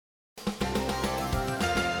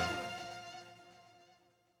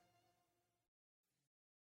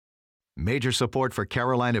Major support for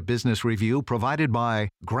Carolina Business Review provided by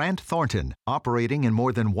Grant Thornton. Operating in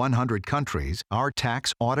more than 100 countries, our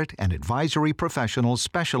tax, audit, and advisory professionals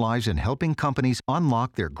specialize in helping companies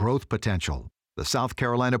unlock their growth potential. The South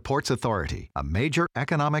Carolina Ports Authority, a major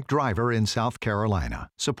economic driver in South Carolina,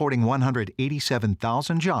 supporting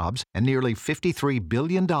 187,000 jobs and nearly $53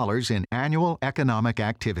 billion in annual economic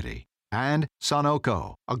activity. And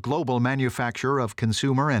Sonoco, a global manufacturer of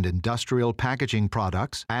consumer and industrial packaging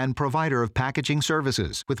products and provider of packaging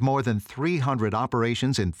services with more than 300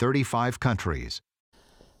 operations in 35 countries.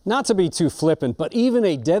 Not to be too flippant, but even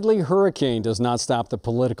a deadly hurricane does not stop the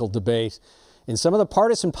political debate and some of the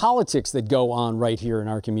partisan politics that go on right here in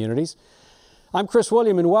our communities. I'm Chris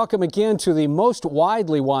William, and welcome again to the most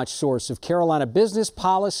widely watched source of Carolina business,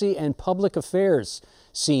 policy, and public affairs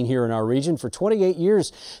seen here in our region for 28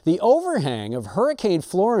 years. The overhang of Hurricane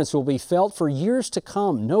Florence will be felt for years to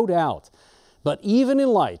come, no doubt. But even in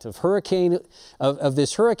light of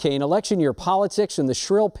this hurricane, election year politics and the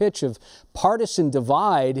shrill pitch of partisan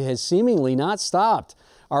divide has seemingly not stopped.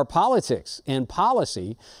 Our politics and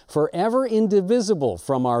policy forever indivisible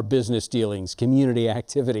from our business dealings, community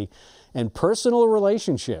activity, and personal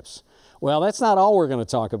relationships. Well, that's not all we're going to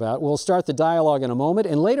talk about. We'll start the dialogue in a moment,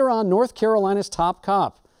 and later on, North Carolina's top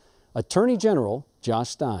cop, Attorney General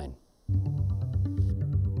Josh Stein.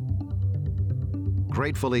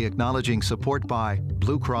 Gratefully acknowledging support by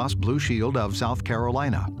Blue Cross Blue Shield of South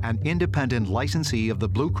Carolina, an independent licensee of the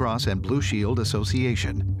Blue Cross and Blue Shield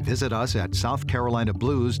Association. Visit us at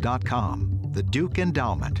southcarolinablues.com. The Duke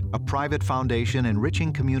Endowment, a private foundation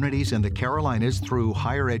enriching communities in the Carolinas through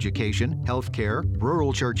higher education, healthcare,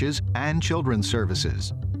 rural churches, and children's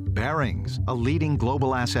services. Barings, a leading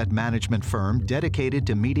global asset management firm dedicated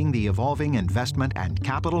to meeting the evolving investment and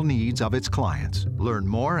capital needs of its clients. Learn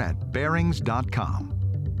more at barings.com.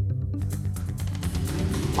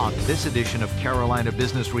 On this edition of Carolina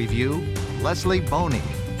Business Review, Leslie Boney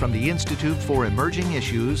from the Institute for Emerging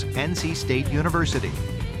Issues, NC State University.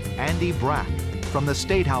 Andy Brack from the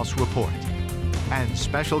State House Report. And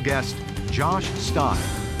special guest, Josh Stein,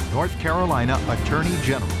 North Carolina Attorney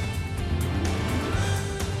General.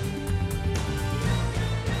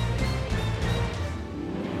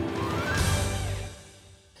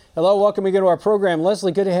 Hello, welcome again to our program.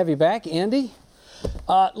 Leslie, good to have you back. Andy?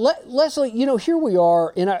 Leslie, you know, here we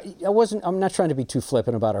are, and I'm not trying to be too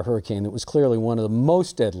flippant about a hurricane that was clearly one of the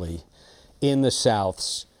most deadly in the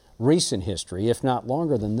South's recent history, if not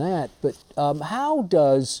longer than that. But are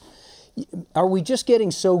we just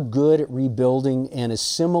getting so good at rebuilding and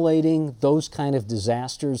assimilating those kind of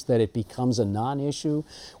disasters that it becomes a non-issue?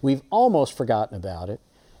 We've almost forgotten about it.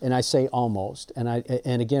 And I say almost,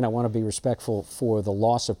 and again, I want to be respectful for the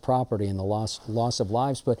loss of property and the loss of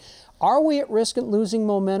lives, but are we at risk of losing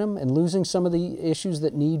momentum and losing some of the issues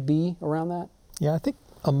that need be around that? Yeah, I think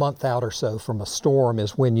a month out or so from a storm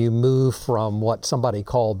is when you move from what somebody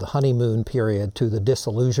called the honeymoon period to the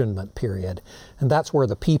disillusionment period. And that's where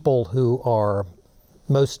the people who are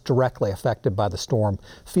most directly affected by the storm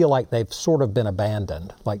feel like they've sort of been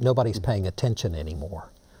abandoned, like nobody's paying attention anymore.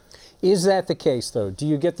 Is that the case, though? Do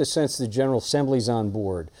you get the sense the General Assembly's on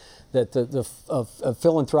board, that the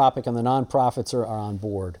philanthropic and the nonprofits are on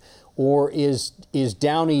board? Or is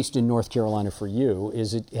down east in North Carolina for you,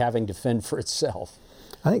 is it having to fend for itself?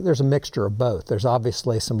 I think there's a mixture of both. There's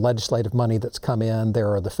obviously some legislative money that's come in.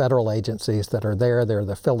 There are the federal agencies that are there. There are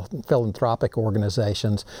the philanthropic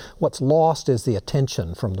organizations. What's lost is the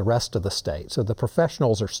attention from the rest of the state. So the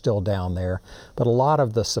professionals are still down there, but a lot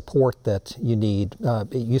of the support that you need,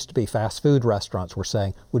 it used to be fast food restaurants were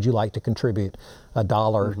saying, would you like to contribute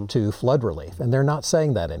 $1 to flood relief? And they're not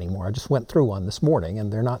saying that anymore. I just went through one this morning,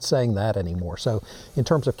 and they're not saying that anymore. So in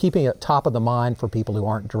terms of keeping it top of the mind for people who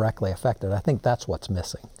aren't directly affected, I think that's what's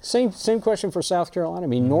missing. Same question for South Carolina. I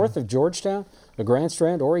mean, north of Georgetown, the Grand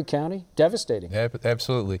Strand, Horry County, devastating.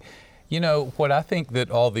 Absolutely. You know, what I think that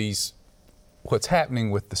what's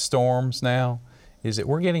happening with the storms now is that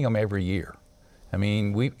we're getting them every year. I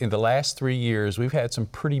mean, in the last 3 years, we've had some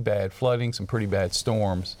pretty bad flooding, some pretty bad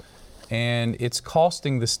storms, and it's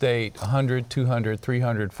costing the state $100, $200,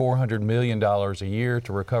 $300, $400 million a year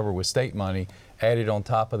to recover with state money, added on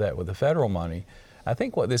top of that with the federal money. I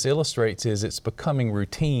think what this illustrates is it's becoming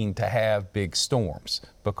routine to have big storms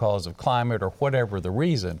because of climate or whatever the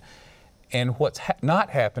reason. And what's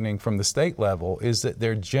not happening from the state level is that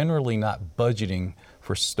they're generally not budgeting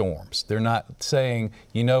for storms. They're not saying,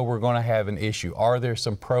 you know, we're going to have an issue. Are there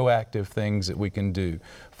some proactive things that we can do?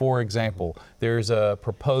 For example, there's a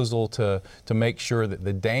proposal to make sure that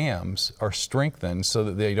the dams are strengthened so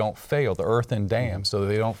that they don't fail, the earthen dams, so that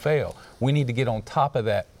they don't fail. We need to get on top of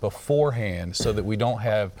that beforehand so that we don't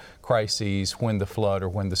have crises when the flood or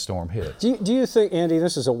when the storm hits. Do you think, Andy,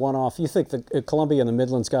 this is a one-off, you think that Columbia and the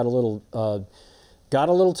Midlands got a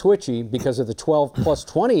little twitchy because of the 12 plus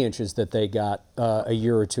 20 inches that they got a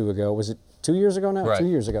year or two ago? Was it 2 years ago now? Right. 2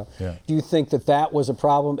 years ago. Yeah. Do you think that that was a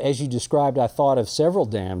problem? As you described, I thought of several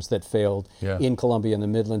dams that failed in Columbia and the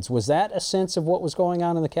Midlands. Was that a sense of what was going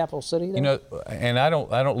on in the capital city there? You know, and I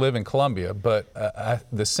don't live in Columbia, but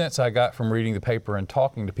the sense I got from reading the paper and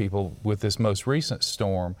talking to people with this most recent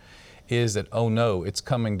storm is that, oh no, it's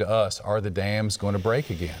coming to us. Are the dams going to break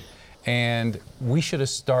again? And we should have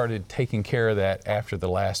started taking care of that after the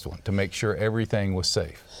last one to make sure everything was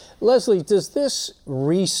safe. Leslie, does this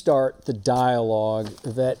restart the dialogue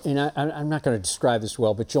that, and I'm not going to describe this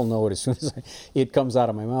well, but you'll know it as soon as it comes out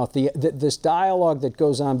of my mouth, this dialogue that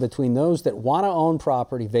goes on between those that want to own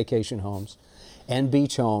property, vacation homes, and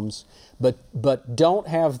beach homes, but don't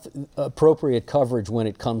have appropriate coverage when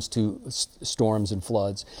it comes to storms and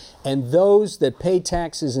floods, and those that pay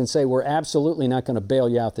taxes and say, we're absolutely not going to bail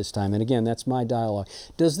you out this time. And again, that's my dialogue.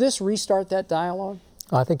 Does this restart that dialogue?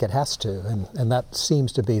 I think it has to, and that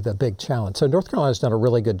seems to be the big challenge. So North Carolina's done a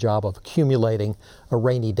really good job of accumulating a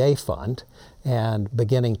rainy day fund and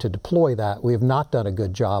beginning to deploy that. We have not done a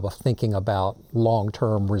good job of thinking about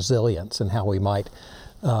long-term resilience and how we might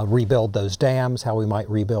rebuild those dams, how we might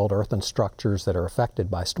rebuild earthen structures that are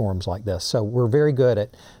affected by storms like this. So we're very good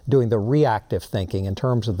at doing the reactive thinking. In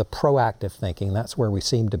terms of the proactive thinking, that's where we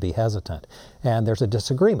seem to be hesitant. And there's a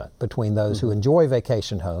disagreement between those who enjoy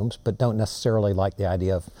vacation homes but don't necessarily like the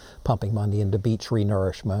idea of pumping money into beach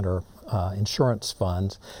renourishment or insurance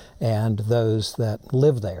funds, and those that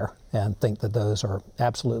live there and think that those are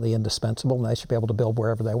absolutely indispensable and they should be able to build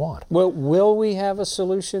wherever they want. Well, will we have a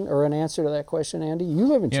solution or an answer to that question, Andy? You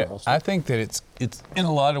live in Charleston. I think that it's in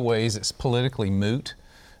a lot of ways it's politically moot,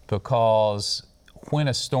 because when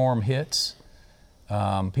a storm hits,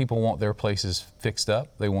 people want their places fixed up.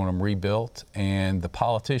 They want them rebuilt, and the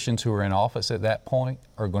politicians who are in office at that point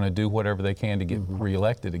are going to do whatever they can to get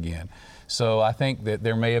reelected again. So I think that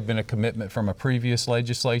there may have been a commitment from a previous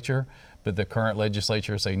legislature, but the current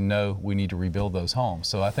legislature say, no, we need to rebuild those homes.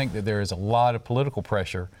 So I think that there is a lot of political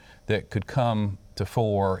pressure that could come to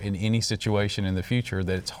fore in any situation in the future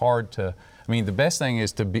that it's hard to, I mean, the best thing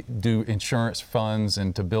is to do insurance funds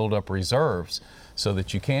and to build up reserves so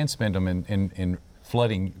that you can spend them in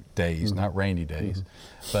flooding days, not rainy days.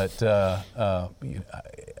 But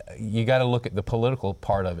you got to look at the political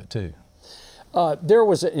part of it too. There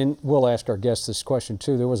was, and we'll ask our guests this question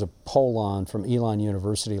too, there was a poll on from Elon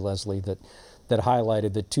University, Leslie, that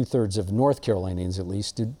highlighted that 2/3 of North Carolinians, at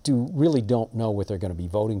least, really don't know what they're going to be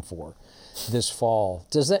voting for this fall.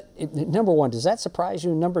 Does that, number one, does that surprise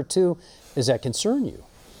you? Number two, does that concern you?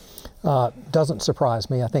 Doesn't surprise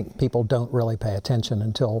me. I think people don't really pay attention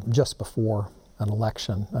until just before an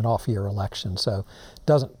election, an off-year election. So it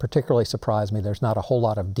doesn't particularly surprise me. There's not a whole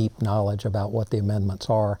lot of deep knowledge about what the amendments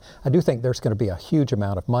are. I do think there's going to be a huge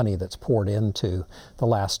amount of money that's poured into the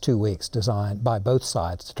last 2 weeks designed by both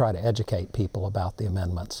sides to try to educate people about the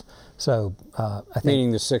amendments. So I think—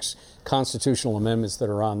 Meaning the 6 constitutional amendments that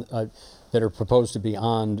are on, that are proposed to be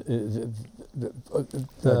on the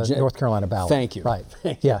North Carolina ballot. Thank you. Right.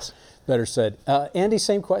 Thank you. Yes. Better said. Andy,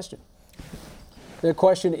 same question. The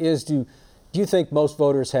question is, do you think most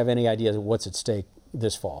voters have any idea of what's at stake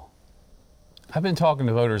this fall? I've been talking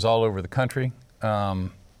to voters all over the country,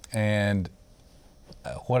 and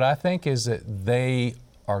what I think is that they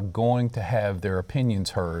are going to have their opinions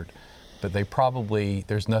heard, but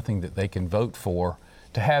there's nothing that they can vote for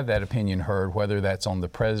to have that opinion heard, whether that's on the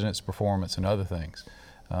president's performance and other things.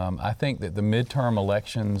 I think that the midterm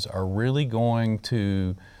elections are really going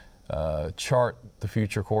to chart the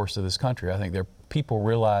future course of this country. I think people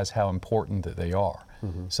realize how important that they are.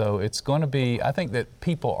 So it's going to be, I think that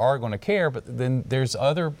people are going to care, but then there's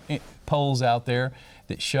other polls out there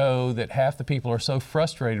that show that half the people are so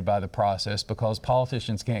frustrated by the process because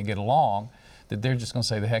politicians can't get along that they're just going to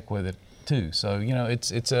say the heck with it too. So, you know,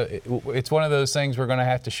 it's one of those things we're going to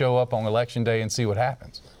have to show up on election day and see what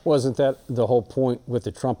happens. Wasn't that the whole point with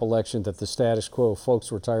the Trump election, that the status quo,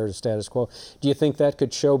 folks were tired of status quo? Do you think that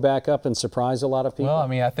could show back up and surprise a lot of people? Well, I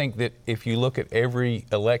mean, I think that if you look at every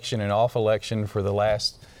election and off election for the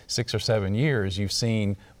last 6 or 7 years, you've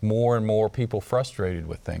seen more and more people frustrated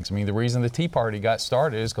with things. I mean, the reason the Tea Party got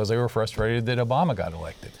started is because they were frustrated that Obama got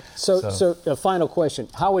elected. So a final question.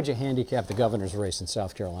 How would you handicap the governor's race in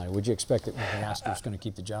South Carolina? Would you expect that McMaster is going to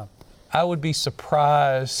keep the job? I would be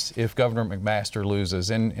surprised if Governor McMaster loses.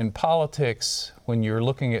 In politics, when you're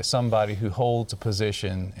looking at somebody who holds a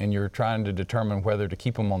position and you're trying to determine whether to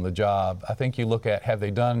keep them on the job, I think you look at, have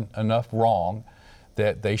they done enough wrong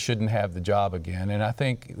that they shouldn't have the job again? And I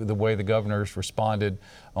think the way the governor's responded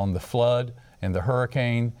on the flood and the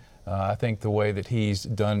hurricane, I think the way that he's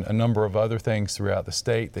done a number of other things throughout the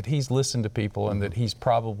state, that he's listened to people and that he's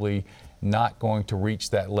probably not going to reach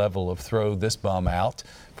that level of throw this bum out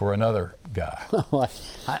for another guy.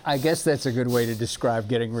 I guess that's a good way to describe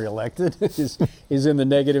getting reelected, is in the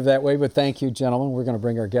negative that way. But thank you, gentlemen. We're going to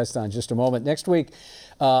bring our guest on in just a moment. Next week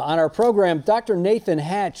on our program, Dr. Nathan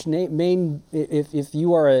Hatch. If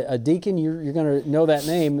you are a deacon, you're going to know that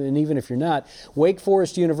name, and even if you're not, Wake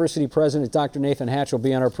Forest University President Dr. Nathan Hatch will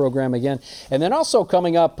be on our program again. And then also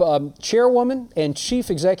coming up, Chairwoman and Chief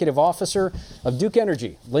Executive Officer of Duke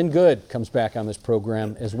Energy, Lynn Good, comes back on this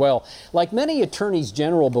program as well. Like many attorneys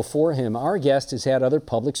general before him, our guest has had other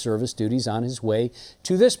public service duties on his way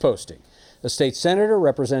to this posting. A state senator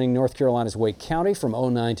representing North Carolina's Wake County from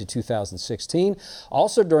 2009 to 2016.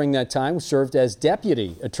 Also during that time served as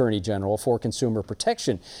Deputy Attorney General for Consumer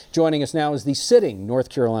Protection. Joining us now is the sitting North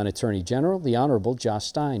Carolina Attorney General, the Honorable Josh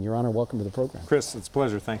Stein. Your Honor, welcome to the program. Chris, it's a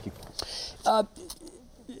pleasure. Thank you.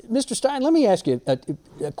 Mr. Stein, let me ask you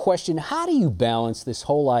a question. How do you balance this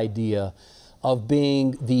whole idea of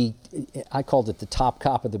being the, I called it the top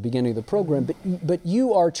cop at the beginning of the program, but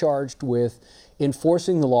you are charged with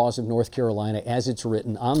enforcing the laws of North Carolina as it's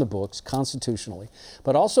written on the books constitutionally,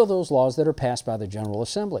 but also those laws that are passed by the General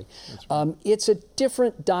Assembly. Right. It's a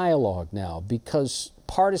different dialogue now because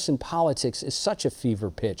partisan politics is such a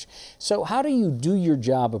fever pitch. So how do you do your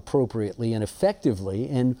job appropriately and effectively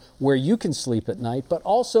and where you can sleep at night, but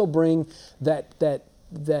also bring that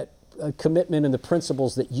commitment and the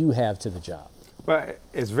principles that you have to the job? Well,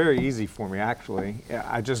 it's very easy for me, actually.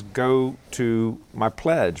 I just go to my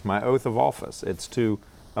pledge, my oath of office. It's to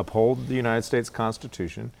uphold the United States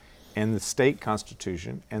Constitution and the state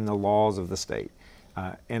constitution and the laws of the state.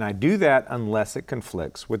 And I do that unless it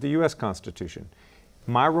conflicts with the U.S. Constitution.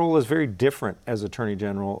 My role is very different as Attorney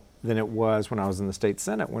General than it was when I was in the State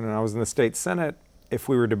Senate. When I was in the State Senate, if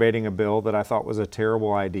we were debating a bill that I thought was a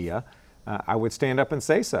terrible idea, I would stand up and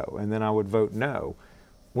say so, and then I would vote no.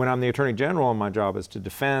 When I'm the Attorney General and my job is to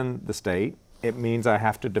defend the state, it means I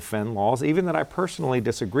have to defend laws, even that I personally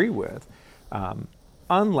disagree with,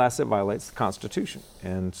 unless it violates the Constitution.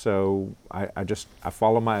 And so I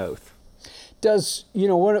follow my oath. Does,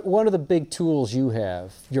 one of the big tools you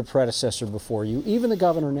have, your predecessor before you, even the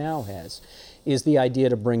governor now has, is the idea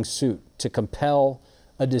to bring suit, to compel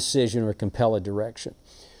a decision or compel a direction.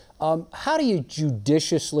 How do you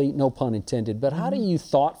judiciously, no pun intended, but how do you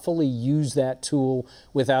thoughtfully use that tool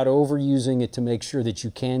without overusing it to make sure that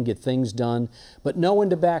you can get things done, but know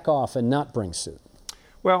when to back off and not bring suit?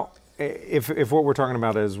 Well, if what we're talking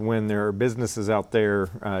about is when there are businesses out there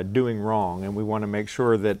doing wrong and we want to make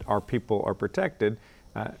sure that our people are protected,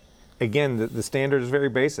 again, the standard is very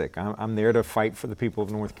basic. I'm there to fight for the people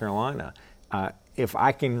of North Carolina. If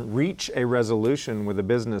I can reach a resolution with a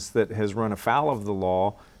business that has run afoul of the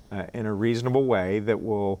law in a reasonable way that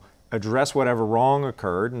will address whatever wrong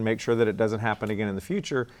occurred and make sure that it doesn't happen again in the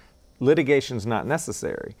future, litigation's not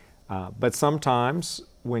necessary. But sometimes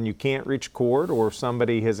when you can't reach court or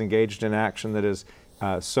somebody has engaged in action that is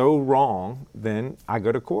so wrong, then I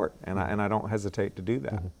go to court and I don't hesitate to do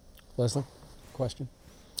that. Mm-hmm. Leslie, question?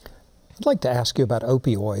 I'd like to ask you about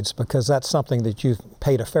opioids because that's something that you've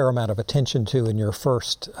paid a fair amount of attention to in your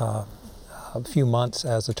first few months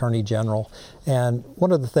as Attorney General. And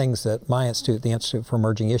one of the things that my institute, the Institute for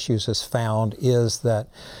Emerging Issues, has found is that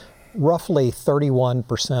roughly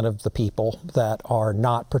 31% of the people that are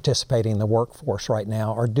not participating in the workforce right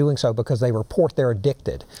now are doing so because they report they're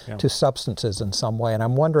addicted to substances in some way. And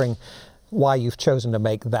I'm wondering why you've chosen to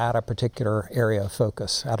make that a particular area of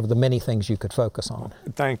focus out of the many things you could focus on.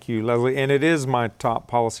 Thank you, Leslie. And it is my top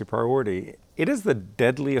policy priority. It is the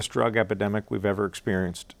deadliest drug epidemic we've ever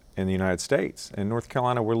experienced in the United States. In North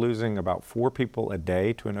Carolina, we're losing about 4 people a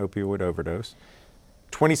day to an opioid overdose.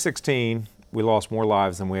 2016, we lost more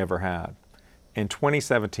lives than we ever had. In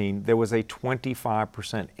 2017, there was a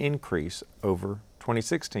 25% increase over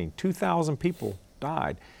 2016. 2,000 people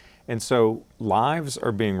died. And so lives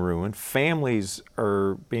are being ruined, families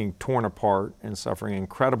are being torn apart and suffering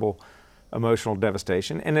incredible emotional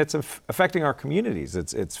devastation, and it's affecting our communities.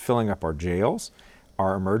 It's filling up our jails.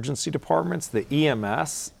 our emergency departments. The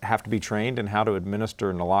EMS have to be trained in how to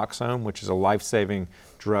administer naloxone, which is a life-saving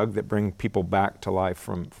drug that brings people back to life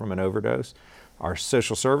from an overdose. Our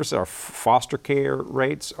social services, our foster care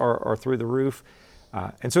rates are through the roof.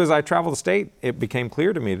 And so as I travel the state, it became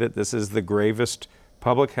clear to me that this is the gravest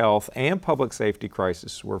public health and public safety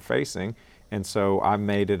crisis we're facing. And so I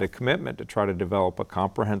made it a commitment to try to develop a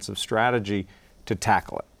comprehensive strategy to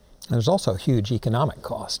tackle it. There's also a huge economic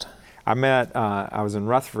cost. I was in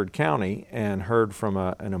Rutherford County and heard from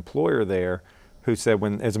an employer there who said,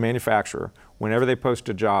 as a manufacturer, whenever they post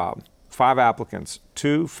a job, 5 applicants,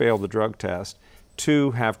 2 fail the drug test,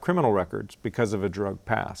 2 have criminal records because of a drug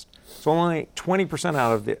passed. So only 20%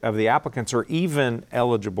 out of the applicants are even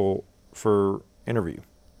eligible for interview.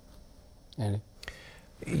 Andy?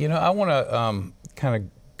 You know, I want to kind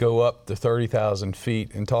of go up to 30,000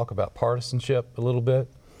 feet and talk about partisanship a little bit.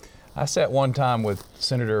 I sat one time with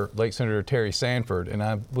late Senator Terry Sanford, and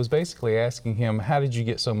I was basically asking him, how did you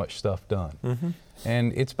get so much stuff done? Mm-hmm.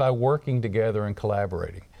 And it's by working together and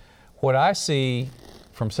collaborating. What I see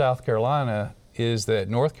from South Carolina is that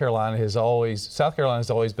South Carolina has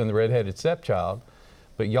always been the redheaded stepchild,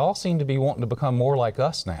 but y'all seem to be wanting to become more like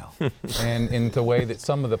us now. And in the way that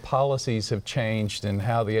some of the policies have changed and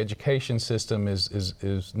how the education system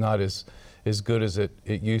is not as good as it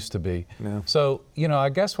used to be. Yeah. So, you know, I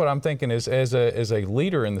guess what I'm thinking is, as a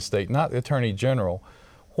leader in the state, not the Attorney General,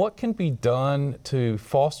 what can be done to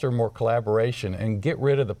foster more collaboration and get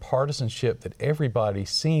rid of the partisanship that everybody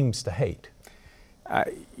seems to hate?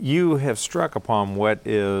 You have struck upon what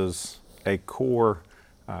is a core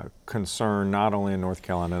concern, not only in North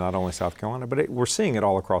Carolina, not only South Carolina, but we're seeing it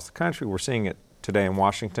all across the country. We're seeing it today in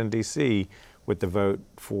Washington, D.C. with the vote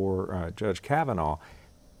for Judge Kavanaugh.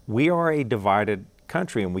 We are a divided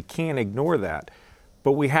country, and we can't ignore that,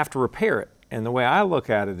 but we have to repair it. And the way I look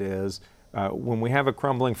at it is, when we have a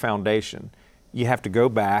crumbling foundation, you have to go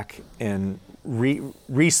back and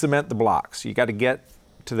re-cement the blocks. You got to get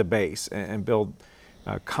to the base and build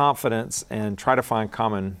confidence and try to find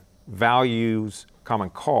common values, common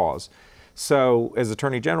cause. So as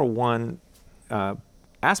Attorney General, one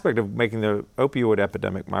aspect of making the opioid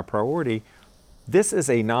epidemic my priority, this is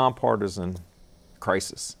a nonpartisan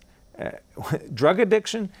crisis. Drug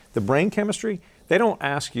addiction, the brain chemistry, they don't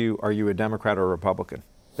ask you, are you a Democrat or a Republican?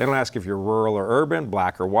 They don't ask if you're rural or urban,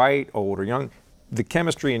 black or white, old or young. The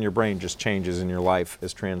chemistry in your brain just changes and your life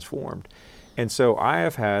is transformed. And so I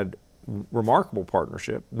have had remarkable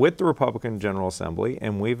partnership with the Republican General Assembly,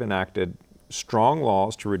 and we've enacted strong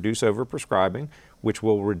laws to reduce overprescribing, which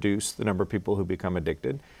will reduce the number of people who become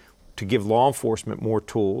addicted, to give law enforcement more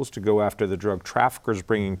tools to go after the drug traffickers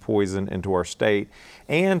bringing poison into our state,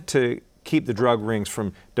 and to keep the drug rings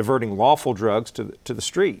from diverting lawful drugs to the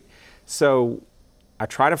street. So I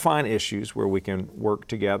try to find issues where we can work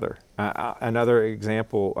together. Another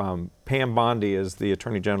example, Pam Bondi is the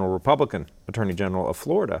Republican Attorney General of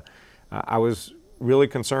Florida. I was really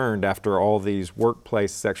concerned after all these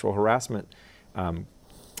workplace sexual harassment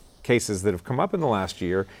cases that have come up in the last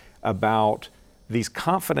year about these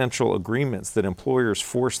confidential agreements that employers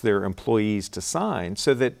force their employees to sign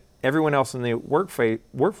so that everyone else in the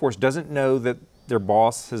workforce doesn't know that their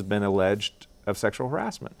boss has been alleged of sexual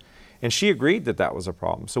harassment. And she agreed that that was a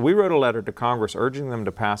problem. So we wrote a letter to Congress urging them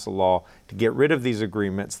to pass a law to get rid of these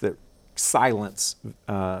agreements that silence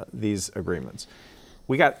these agreements.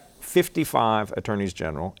 We got 55 attorneys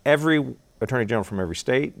general, every attorney general from every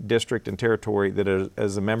state, district, and territory that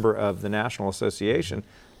is a member of the National Association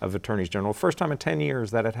of Attorneys General. First time in 10 years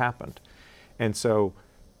that had happened. And so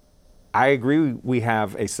I agree we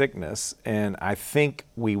have a sickness, and I think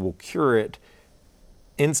we will cure it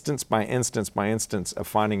instance by instance by instance of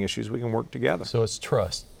finding issues we can work together. So it's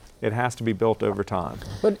trust. It has to be built over time.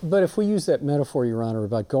 But if we use that metaphor, Your Honor,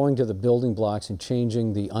 about going to the building blocks and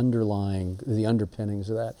changing the underpinnings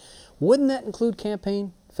of that, wouldn't that include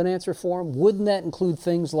campaign finance reform? Wouldn't that include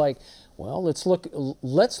things like, well, let's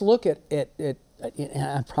look at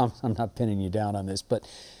I promise I'm not pinning you down on this, but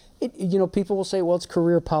people will say, well, it's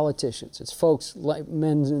career politicians. It's folks like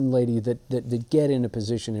men and ladies that get in a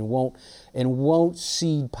position and won't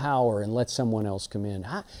cede power and let someone else come in.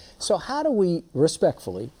 So how do we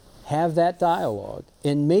respectfully have that dialogue,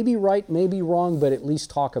 and maybe right, maybe wrong, but at least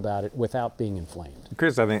talk about it without being inflamed?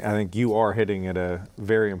 Chris, I think you are hitting at a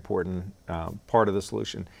very important part of the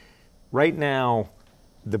solution. Right now,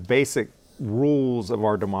 the basic rules of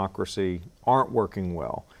our democracy aren't working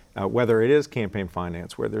well. Whether it is campaign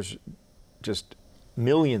finance, where there's just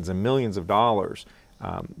millions and millions of dollars.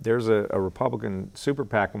 There's a Republican super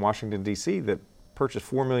PAC in Washington, D.C. that purchased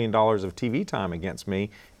 $4 million of TV time against me,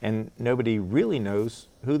 and nobody really knows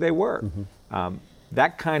who they were. Mm-hmm.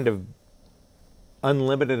 that kind of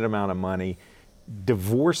unlimited amount of money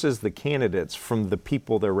divorces the candidates from the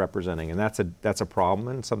people they're representing, and that's a problem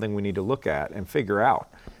and something we need to look at and figure out.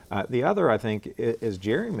 The other, I think, is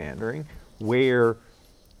gerrymandering, where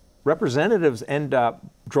representatives end up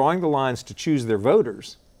drawing the lines to choose their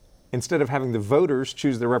voters instead of having the voters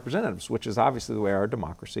choose their representatives, which is obviously the way our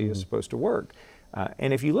democracy is supposed to work.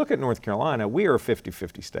 And if you look at North Carolina, we are a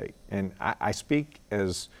 50-50 state, and I speak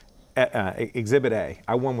as Exhibit A.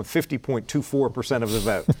 I won with 50.24% of the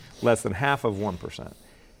vote, less than half of 1%.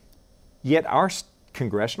 Yet our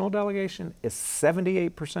congressional delegation is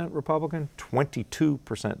 78% Republican,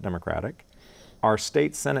 22% Democratic. Our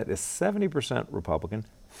state Senate is 70% Republican,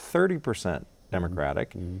 30%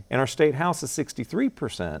 Democratic. And our state House is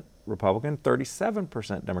 63% Republican,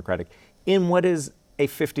 37% Democratic. In what is a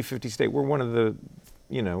 50-50 state, we're one of the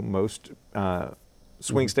most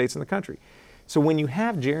swing states in the country. So when you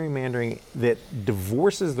have gerrymandering that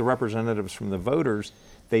divorces the representatives from the voters,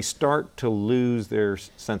 they start to lose their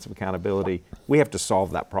sense of accountability. We have to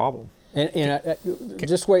solve that problem. And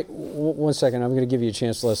just wait 1 second. I'm going to give you a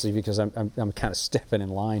chance, Leslie, because I'm kind of stepping in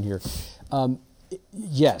line here.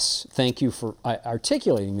 Yes, thank you for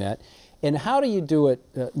articulating that. And how do you do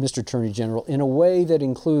it, Mr. Attorney General, in a way that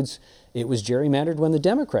includes, it was gerrymandered when the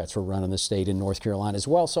Democrats were running the state in North Carolina as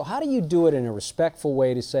well. So how do you do it in a respectful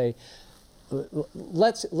way to say,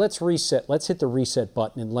 let's reset, let's hit the reset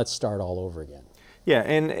button and let's start all over again? Yeah,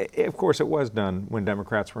 and of course it was done when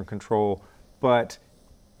Democrats were in control, but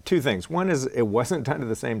two things. One is it wasn't done to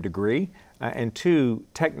the same degree, and two,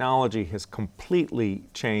 technology has completely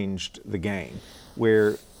changed the game,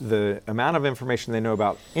 where the amount of information they know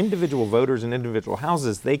about individual voters and individual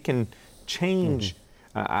houses, they can change.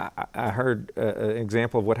 I heard an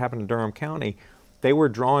example of what happened in Durham County. They were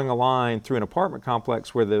drawing a line through an apartment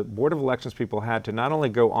complex where the Board of Elections people had to not only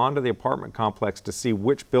go onto the apartment complex to see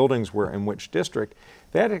which buildings were in which district,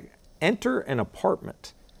 they had to enter an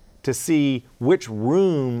apartment to see which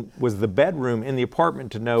room was the bedroom in the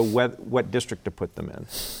apartment to know what district to put them in.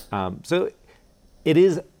 So it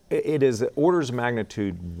is orders of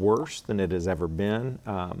magnitude worse than it has ever been.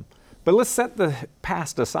 But let's set the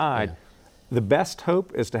past aside. Yeah. The best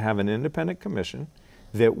hope is to have an independent commission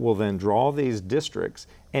that will then draw these districts.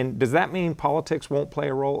 And does that mean politics won't play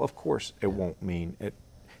a role? Of course it won't mean it.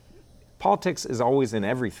 Politics is always in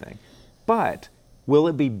everything. But will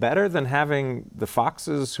it be better than having the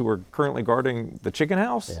foxes who are currently guarding the chicken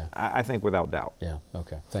house? Yeah. I think without doubt. Yeah,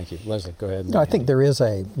 okay, thank you. Leslie, go ahead. I think there is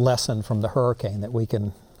a lesson from the hurricane that we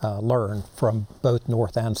can learn from both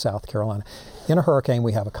North and South Carolina. In a hurricane,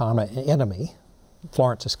 we have a common enemy.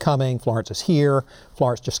 Florence is coming, Florence is here,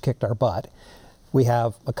 Florence just kicked our butt. We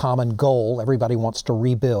have a common goal, everybody wants to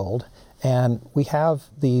rebuild, and we have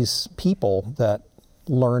these people that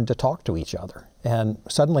learn to talk to each other. And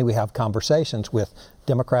suddenly we have conversations with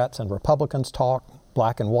Democrats and Republicans talk,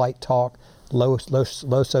 black and white talk, low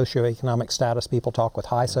socioeconomic status people talk with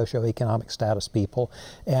high socioeconomic status people.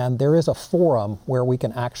 And there is a forum where we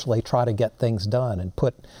can actually try to get things done and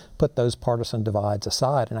put those partisan divides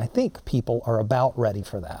aside. And I think people are about ready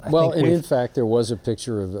for that. Well, and in fact, there was a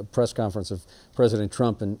picture of a press conference of President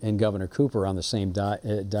Trump and Governor Cooper on the same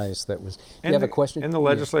dais that was. Do you have a question? And the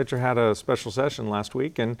legislature had a special session last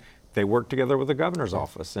week, and they worked together with the governor's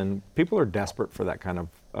office. And people are desperate for that kind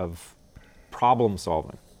of problem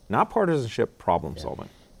solving. Not partisanship, problem solving.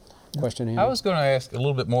 Question, Andy? I was going to ask a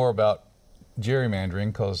little bit more about gerrymandering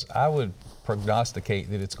because I would prognosticate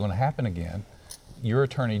that it's going to happen again. You're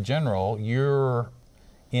Attorney General. You're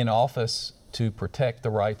in office to protect the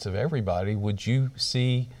rights of everybody. Would you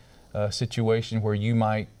see a situation where you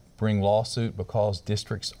might bring lawsuit because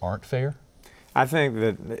districts aren't fair? I think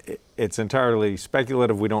that it's entirely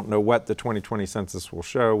speculative. We don't know what the 2020 census will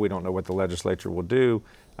show. We don't know what the legislature will do.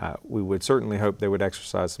 We would certainly hope they would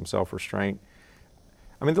exercise some self-restraint.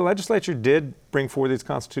 I mean, the legislature did bring forward these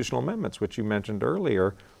constitutional amendments, which you mentioned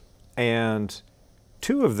earlier, and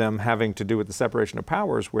two of them having to do with the separation of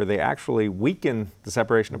powers, where they actually weaken the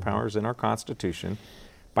separation of powers in our Constitution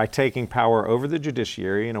by taking power over the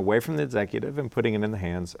judiciary and away from the executive and putting it in the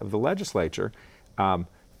hands of the legislature.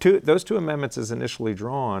 Those two amendments, as initially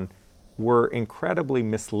drawn, were incredibly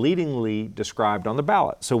misleadingly described on the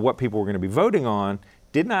ballot. So what people were going to be voting on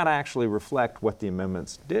did not actually reflect what the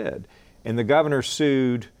amendments did. And the governor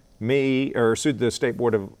sued the State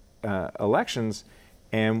Board of Elections,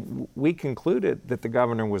 and we concluded that the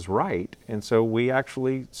governor was right, and so we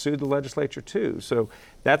actually sued the legislature too. So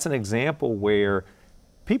that's an example where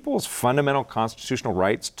people's fundamental constitutional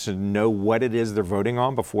rights to know what it is they're voting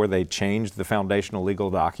on before they change the foundational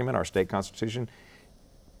legal document, our state constitution,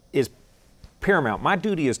 is paramount. My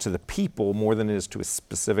duty is to the people more than it is to a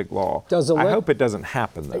specific law. I hope it doesn't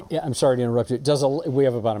happen, though. Yeah, I'm sorry to interrupt you. We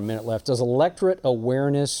have about a minute left. Does electorate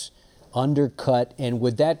awareness undercut, and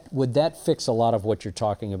would that fix a lot of what you're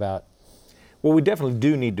talking about? Well, we definitely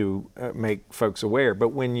do need to make folks aware, but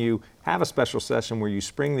when you have a special session where you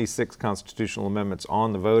spring these 6 constitutional amendments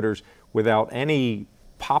on the voters without any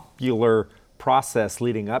popular process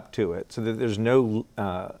leading up to it, so that there's no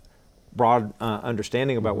broad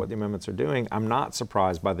understanding about what the amendments are doing, I'm not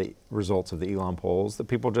surprised by the results of the Elon polls, that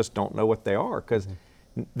people just don't know what they are, because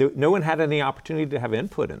no one had any opportunity to have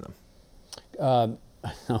input in them.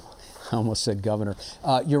 I almost said governor.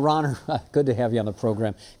 Your Honor, good to have you on the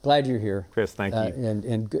program. Glad you're here. Chris, thank you.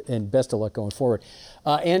 And best of luck going forward.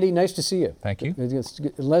 Andy, nice to see you. Thank you.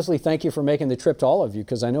 Leslie, thank you for making the trip to all of you,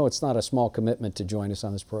 because I know it's not a small commitment to join us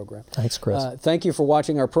on this program. Thanks, Chris. Thank you for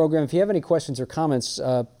watching our program. If you have any questions or comments,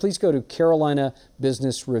 please go to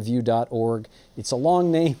carolinabusinessreview.org. It's a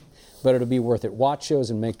long name, but it'll be worth it. Watch shows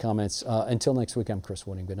and make comments. Until next week, I'm Chris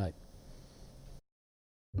Wooding. Good night.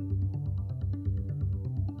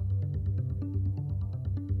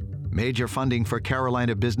 Major funding for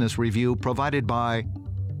Carolina Business Review provided by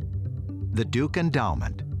the Duke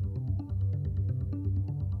Endowment,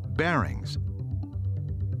 Barings,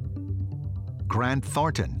 Grant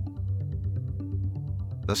Thornton,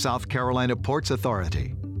 the South Carolina Ports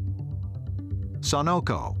Authority,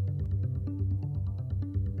 Sunoco,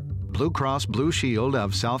 Blue Cross Blue Shield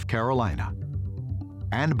of South Carolina,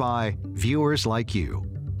 and by viewers like you.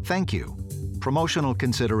 Thank you. Promotional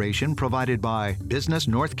consideration provided by Business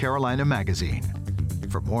North Carolina Magazine.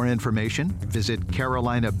 For more information, visit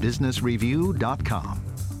carolinabusinessreview.com.